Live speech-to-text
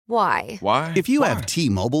Why? Why? If you have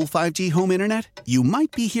T-Mobile 5G home internet, you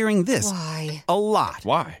might be hearing this Why? a lot.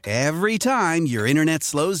 Why? Every time your internet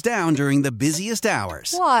slows down during the busiest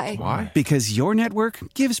hours. Why? Why? Because your network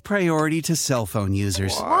gives priority to cell phone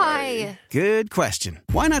users. Why? Good question.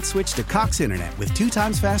 Why not switch to Cox Internet with 2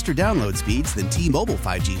 times faster download speeds than T-Mobile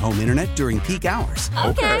 5G home internet during peak hours?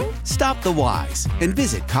 Okay. Stop the whys and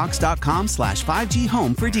visit cox.com/5G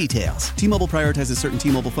home for details. T-Mobile prioritizes certain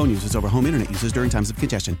T-Mobile phone users over home internet users during times of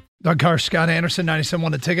congestion. Doug Carr, Scott Anderson,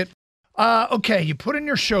 97.1 The Ticket. Okay, you put in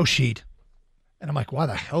your show sheet, and I'm like, why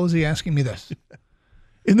the hell is he asking me this?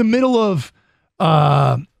 In the middle of,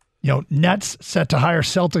 Nets set to hire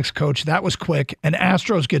Celtics coach, that was quick, and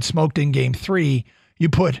Astros get smoked in Game 3, you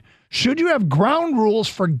put, should you have ground rules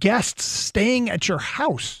for guests staying at your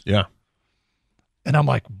house? Yeah. And I'm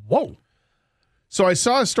like, whoa. So I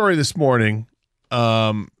saw a story this morning.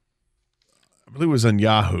 I believe it was on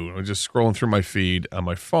Yahoo. I was just scrolling through my feed on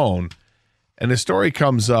my phone, and a story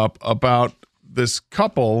comes up about this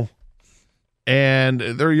couple, and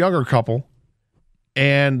they're a younger couple,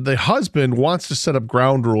 and the husband wants to set up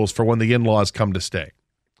ground rules for when the in-laws come to stay.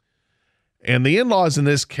 And the in-laws in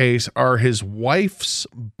this case are his wife's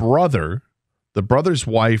brother, the brother's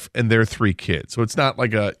wife, and their 3 kids. So it's not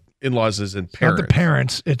like a in-laws as in parents. Not the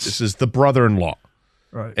parents. This is the brother-in-law,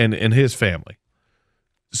 right, and his family.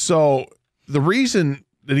 So the reason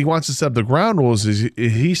that he wants to set up the ground rules is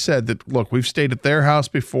he said that, look, we've stayed at their house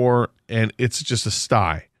before, and it's just a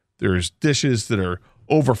sty. There's dishes that are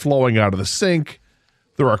overflowing out of the sink.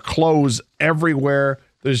 There are clothes everywhere.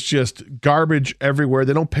 There's just garbage everywhere.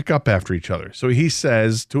 They don't pick up after each other. So he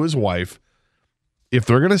says to his wife, if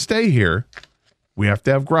they're going to stay here, we have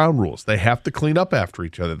to have ground rules. They have to clean up after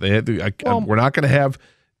each other. They have to, we're not going to have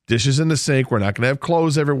dishes in the sink. We're not going to have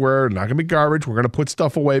clothes everywhere. Not going to be garbage. We're going to put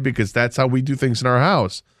stuff away because that's how we do things in our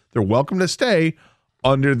house. They're welcome to stay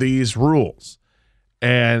under these rules.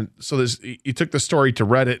 And so he took the story to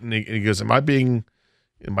Reddit, and he goes, am I being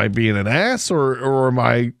an ass, or am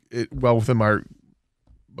I well within my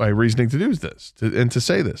reasoning to do this and to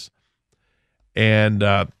say this? And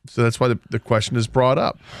so that's why the question is brought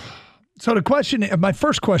up. So my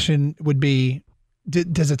first question would be,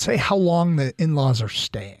 does it say how long the in-laws are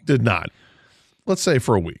staying? Did not. Let's say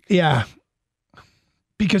for a week. Yeah.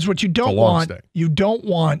 Because what you don't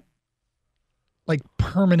want like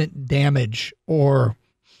permanent damage, or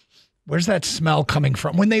where's that smell coming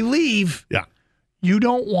from? When they leave, yeah, you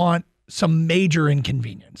don't want some major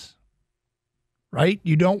inconvenience, right?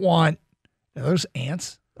 You don't want those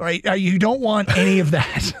ants, right? You don't want any of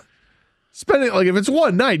that. Spend it, like if it's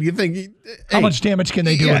one night, you think, how much damage can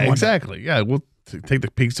they do? Yeah, in one exactly. night? Yeah, we'll take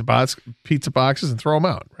the pizza boxes and throw them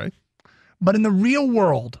out, right? But in the real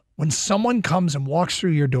world, when someone comes and walks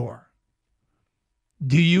through your door,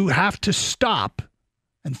 do you have to stop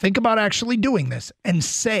and think about actually doing this and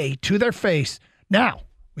say to their face, now,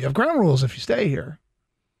 we have ground rules if you stay here,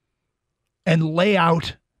 and lay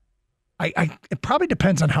out? It probably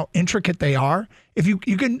depends on how intricate they are. If you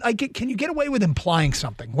can, can you get away with implying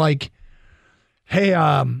something like, hey,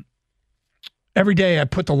 every day I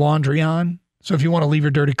put the laundry on, so if you want to leave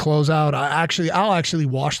your dirty clothes out, I'll actually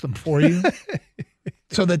wash them for you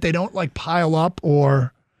so that they don't like pile up,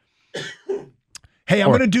 or hey, I'm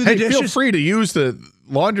going to do the dishes. Feel free to use the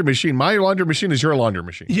laundry machine. My laundry machine is your laundry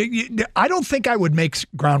machine. I don't think I would make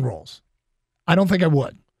ground rules. I don't think I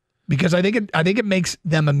would, because I think it makes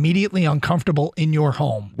them immediately uncomfortable in your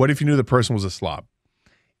home. What if you knew the person was a slob?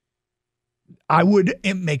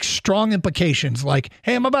 It makes strong implications like,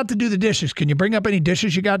 hey, I'm about to do the dishes. Can you bring up any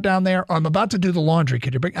dishes you got down there? Or I'm about to do the laundry.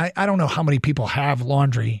 Could you bring? I don't know how many people have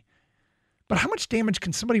laundry, but how much damage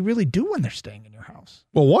can somebody really do when they're staying in your house?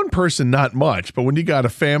 Well, one person, not much, but when you got a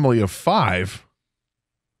family of 5,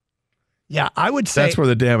 yeah, I would say that's where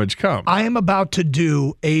the damage comes. I am about to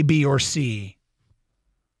do A, B, or C.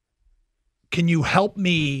 Can you help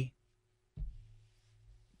me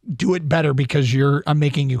do it better because I'm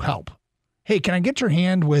making you help? Hey, can I get your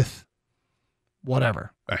hand with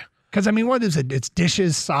whatever? Because, I mean, what is it? It's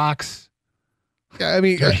dishes, socks. Yeah, I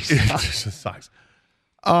mean, socks.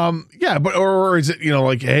 Yeah, but or is it,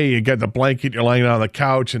 like, hey, you got the blanket, you're laying on the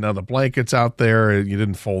couch, and now the blanket's out there, and you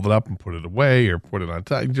didn't fold it up and put it away or put it on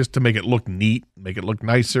top, just to make it look neat, make it look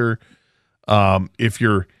nicer. If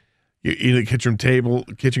you're in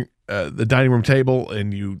the the dining room table,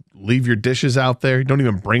 and you leave your dishes out there, you don't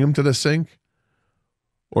even bring them to the sink.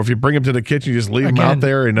 Or if you bring them to the kitchen, you just leave them out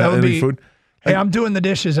there and not any food. Hey, I'm doing the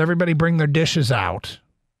dishes. Everybody bring their dishes out.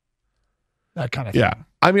 That kind of thing. Yeah.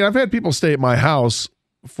 I mean, I've had people stay at my house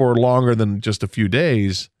for longer than just a few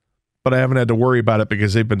days but I haven't had to worry about it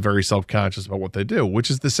because they've been very self-conscious about what they do, which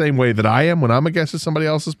is the same way that I am when I'm a guest at somebody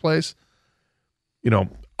else's place. You know,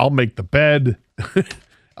 I'll make the bed.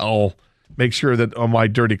 I'll make sure that all my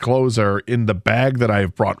dirty clothes are in the bag that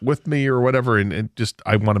I've brought with me or whatever. And just,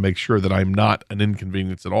 I want to make sure that I'm not an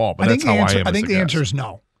inconvenience at all. But that's how I am. I think the answer is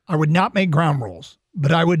no. I would not make ground rules,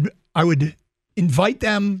 but I would invite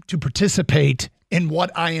them to participate in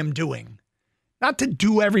what I am doing. Not to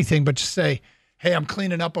do everything, but just say, hey, I'm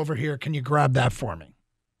cleaning up over here. Can you grab that for me?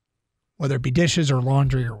 Whether it be dishes or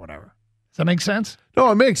laundry or whatever. Does that make sense?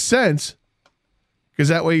 No, it makes sense. Because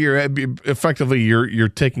that way you're effectively you're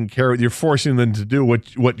taking care of, you're forcing them to do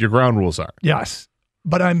what your ground rules are. Yes.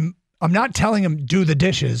 But I'm not telling them do the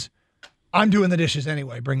dishes. I'm doing the dishes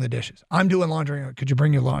anyway. Bring the dishes. I'm doing laundry. Could you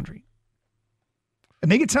bring your laundry? And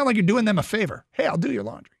make it sound like you're doing them a favor. Hey, I'll do your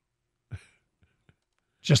laundry.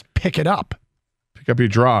 Just pick it up. Pick up your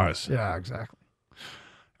drawers. Yeah, exactly.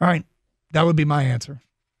 All right. That would be my answer.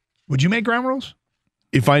 Would you make ground rules?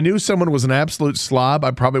 If I knew someone was an absolute slob,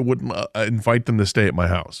 I probably wouldn't invite them to stay at my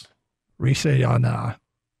house. Reese on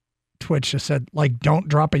Twitch just said, like, don't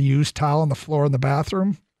drop a used towel on the floor in the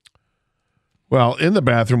bathroom. Well, in the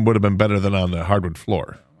bathroom would have been better than on the hardwood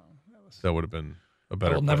floor. That would have been a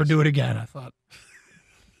better I'll never do it again, I thought.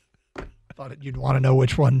 You'd want to know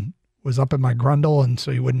which one was up in my grundle, and so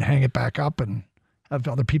you wouldn't hang it back up and have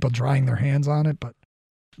other people drying their hands on it. But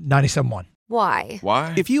 97.1. Why?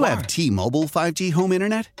 If you have T-Mobile 5G home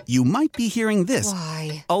internet, you might be hearing this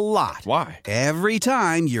Why? a lot. Every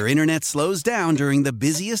time your internet slows down during the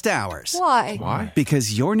busiest hours. Why?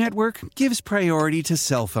 Because your network gives priority to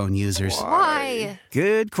cell phone users. Why?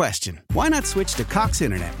 Good question. Why not switch to Cox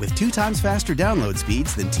Internet with 2 times faster download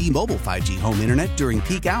speeds than T-Mobile 5G home internet during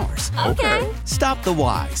peak hours? Okay. Stop the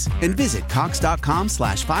whys and visit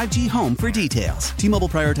cox.com/5G home for details. T-Mobile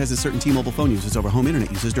prioritizes certain T-Mobile phone users over home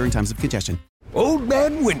internet users during times of congestion. Old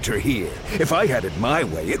Man Winter here. If I had it my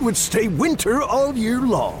way, it would stay winter all year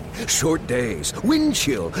long. Short days, wind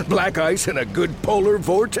chill, black ice, and a good polar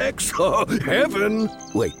vortex. Oh, heaven.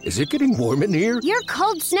 Wait, is it getting warm in here? Your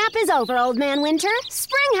cold snap is over, Old Man Winter.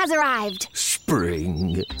 Spring has arrived.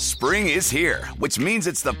 Spring. Spring is here, which means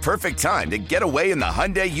it's the perfect time to get away in the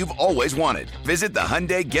Hyundai you've always wanted. Visit the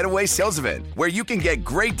Hyundai Getaway Sales Event, where you can get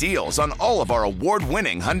great deals on all of our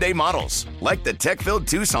award-winning Hyundai models, like the tech-filled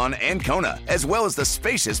Tucson and Kona, as well as the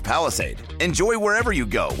spacious Palisade. Enjoy wherever you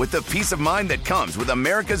go with the peace of mind that comes with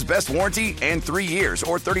America's best warranty and 3 years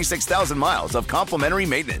or 36,000 miles of complimentary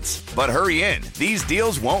maintenance. But hurry in, these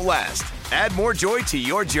deals won't last. Add more joy to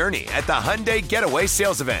your journey at the Hyundai Getaway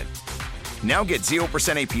Sales Event. Now get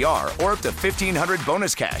 0% APR or up to $1,500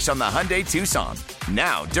 bonus cash on the Hyundai Tucson.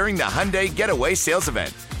 Now, during the Hyundai Getaway Sales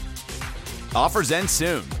Event. Offers end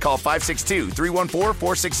soon. Call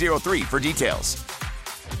 562-314-4603 for details.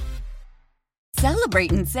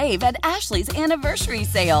 Celebrate and save at Ashley's Anniversary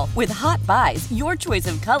Sale. With Hot Buys, your choice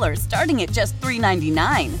of colors starting at just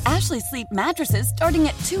 $3.99. Ashley Sleep mattresses starting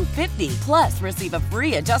at $2.50. Plus, receive a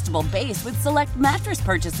free adjustable base with select mattress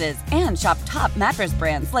purchases. And shop top mattress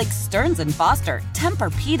brands like Stearns & Foster,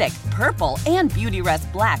 Tempur-Pedic, Purple, and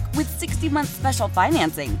Beautyrest Black with 60-month special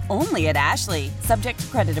financing. Only at Ashley. Subject to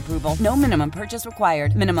credit approval. No minimum purchase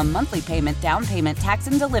required. Minimum monthly payment, down payment, tax,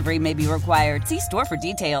 and delivery may be required. See store for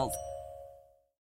details.